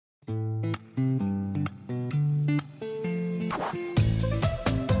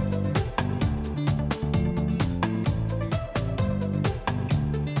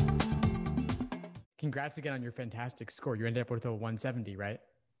congrats again on your fantastic score. You ended up with a 170, right?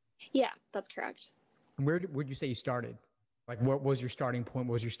 Yeah, that's correct. And would you say you started? Like, what was your starting point?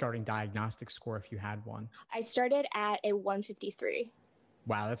 What was your starting diagnostic score if you had one? I started at a 153.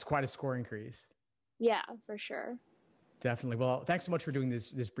 Wow, that's quite a score increase. Yeah, for sure. Definitely. Well, thanks so much for doing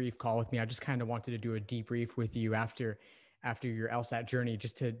this brief call with me. I just kind of wanted to do a debrief with you after your LSAT journey,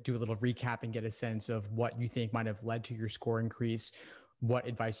 just to do a little recap and get a sense of what you think might have led to your score increase, what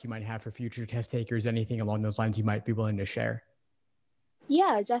advice you might have for future test takers, anything along those lines you might be willing to share.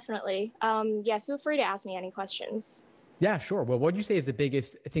 Yeah, definitely. Yeah, feel free to ask me any questions. Yeah, sure. Well, what would you say is the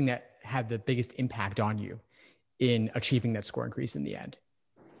biggest thing that had the biggest impact on you in achieving that score increase in the end?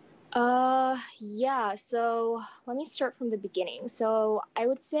 Yeah, so let me start from the beginning. So I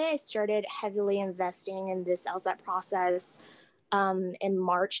would say I started heavily investing in this LSAT process in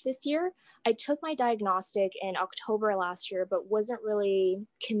March this year. I took my diagnostic in October last year, but wasn't really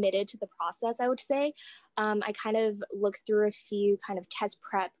committed to the process, I would say. I kind of looked through a few kind of test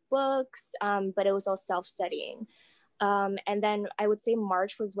prep books, but it was all self-studying. And then I would say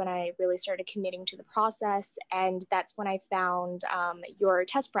March was when I really started committing to the process. And that's when I found your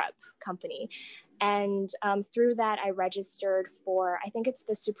test prep company. And through that, I registered for, I think it's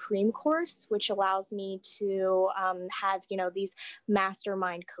the Supreme course, which allows me to have, these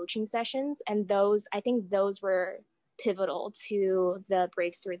mastermind coaching sessions. And I think those were pivotal to the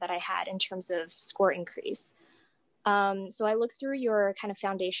breakthrough that I had in terms of score increase. So I looked through your kind of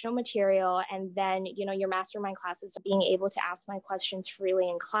foundational material and then, your mastermind classes, being able to ask my questions freely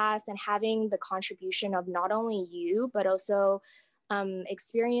in class and having the contribution of not only you, but also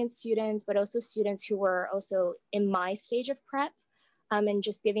experienced students, but also students who were also in my stage of prep. And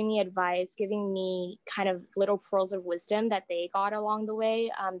just giving me advice, giving me kind of little pearls of wisdom that they got along the way,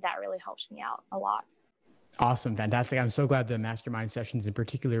 that really helped me out a lot. Awesome. Fantastic. I'm so glad the mastermind sessions in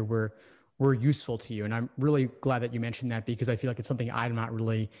particular were useful to you. And I'm really glad that you mentioned that because I feel like it's something I'm not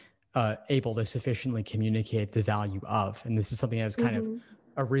really able to sufficiently communicate the value of. And this is something that has kind of Mm-hmm.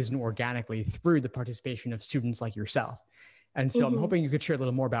 arisen organically through the participation of students like yourself. And so I'm Mm-hmm. hoping you could share a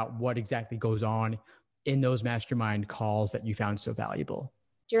little more about what exactly goes on in those mastermind calls that you found so valuable.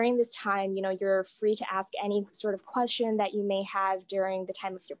 During this time, you're free to ask any sort of question that you may have during the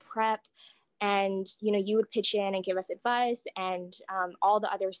time of your prep. And, you would pitch in and give us advice, and all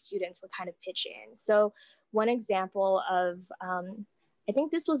the other students would kind of pitch in. So, one example of, I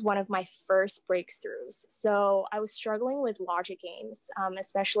think this was one of my first breakthroughs. So, I was struggling with logic games,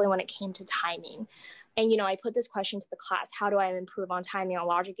 especially when it came to timing. And, I put this question to the class: how do I improve on timing on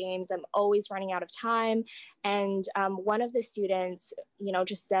logic games? I'm always running out of time. And one of the students,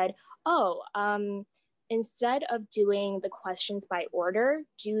 just said, oh, instead of doing the questions by order,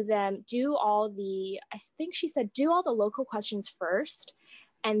 I think she said, do all the local questions first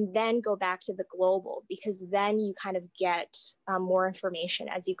and then go back to the global, because then you kind of get more information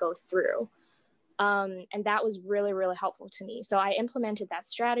as you go through. And that was really, really helpful to me. So I implemented that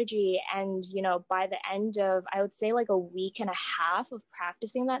strategy. And, by the end of, I would say like a week and a half of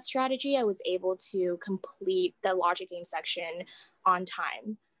practicing that strategy, I was able to complete the logic game section on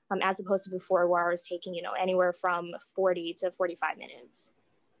time, as opposed to before where I was taking, anywhere from 40 to 45 minutes.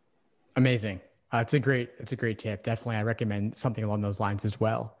 Amazing. It's a great tip. Definitely. I recommend something along those lines as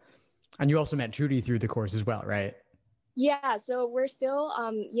well. And you also met Judy through the course as well, right? Yeah, so we're still,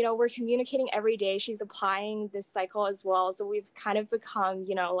 we're communicating every day. She's applying this cycle as well. So we've kind of become,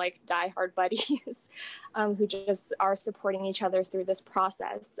 like diehard buddies who just are supporting each other through this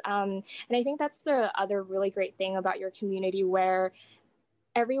process. And I think that's the other really great thing about your community, where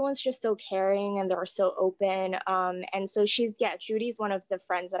everyone's just so caring and they're so open. And so Judy's one of the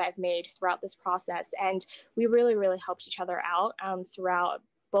friends that I've made throughout this process. And we really, really helped each other out throughout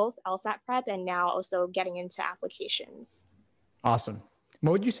both LSAT prep and now also getting into applications. Awesome.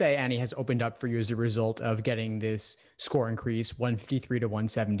 What would you say, Annie, has opened up for you as a result of getting this score increase, 153 to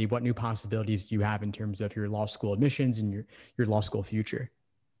 170? What new possibilities do you have in terms of your law school admissions and your law school future?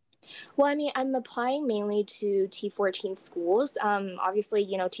 Well, I mean, I'm applying mainly to T14 schools. Obviously,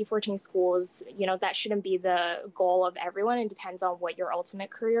 T14 schools, that shouldn't be the goal of everyone. It depends on what your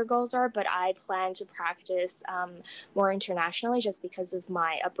ultimate career goals are. But I plan to practice more internationally just because of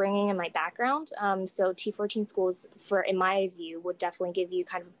my upbringing and my background. So T14 schools, in my view, would definitely give you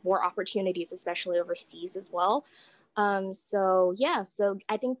kind of more opportunities, especially overseas as well. So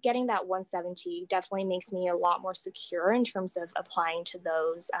I think getting that 170 definitely makes me a lot more secure in terms of applying to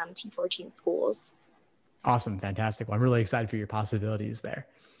those T14 schools. Awesome. Fantastic. Well, I'm really excited for your possibilities there.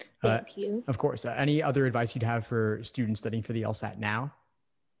 Uh, Thank you. of course, any other advice you'd have for students studying for the LSAT now?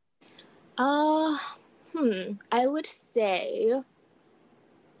 Uh, I would say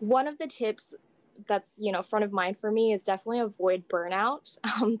one of the tips that's, front of mind for me is definitely avoid burnout.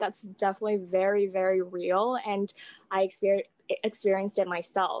 That's definitely very, very real. And I experienced it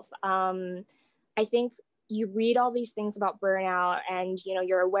myself. I think you read all these things about burnout and,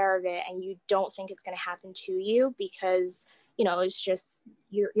 you're aware of it and you don't think it's going to happen to you because, it's just,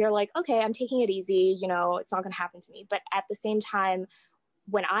 you're like, okay, I'm taking it easy. It's not going to happen to me. But at the same time,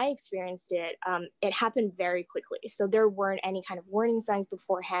 when I experienced it, it happened very quickly. So there weren't any kind of warning signs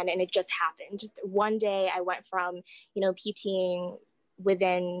beforehand, and it just happened. One day I went from, PTing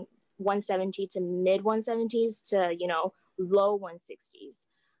within 170 to mid 170s to, low 160s.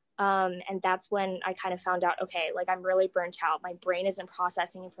 And that's when I kind of found out, okay, like I'm really burnt out. My brain isn't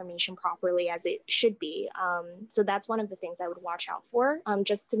processing information properly as it should be. So that's one of the things I would watch out for,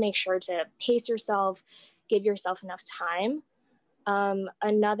 just to make sure to pace yourself, give yourself enough time.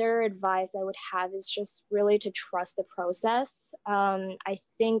 Another advice I would have is just really to trust the process. I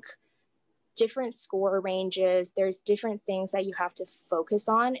think different score ranges, there's different things that you have to focus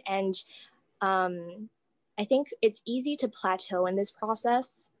on. And I think it's easy to plateau in this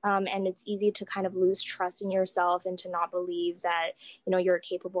process, and it's easy to kind of lose trust in yourself and to not believe that, you're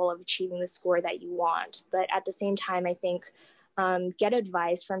capable of achieving the score that you want. But at the same time, I think get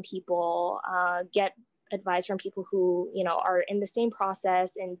advice from people, who, are in the same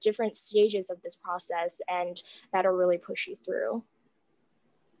process in different stages of this process, and that'll really push you through.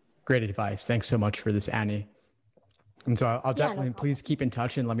 Great advice. Thanks so much for this, Annie. And so I'll definitely, please keep in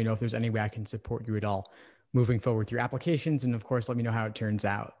touch and let me know if there's any way I can support you at all moving forward with your applications. And of course, let me know how it turns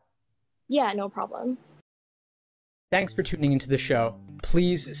out. Yeah, no problem. Thanks for tuning into the show.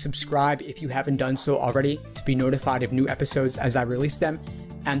 Please subscribe if you haven't done so already to be notified of new episodes as I release them.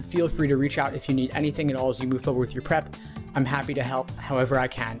 And feel free to reach out if you need anything at all as you move forward with your prep. I'm happy to help however I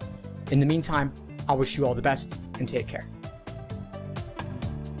can. In the meantime, I'll wish you all the best and take care.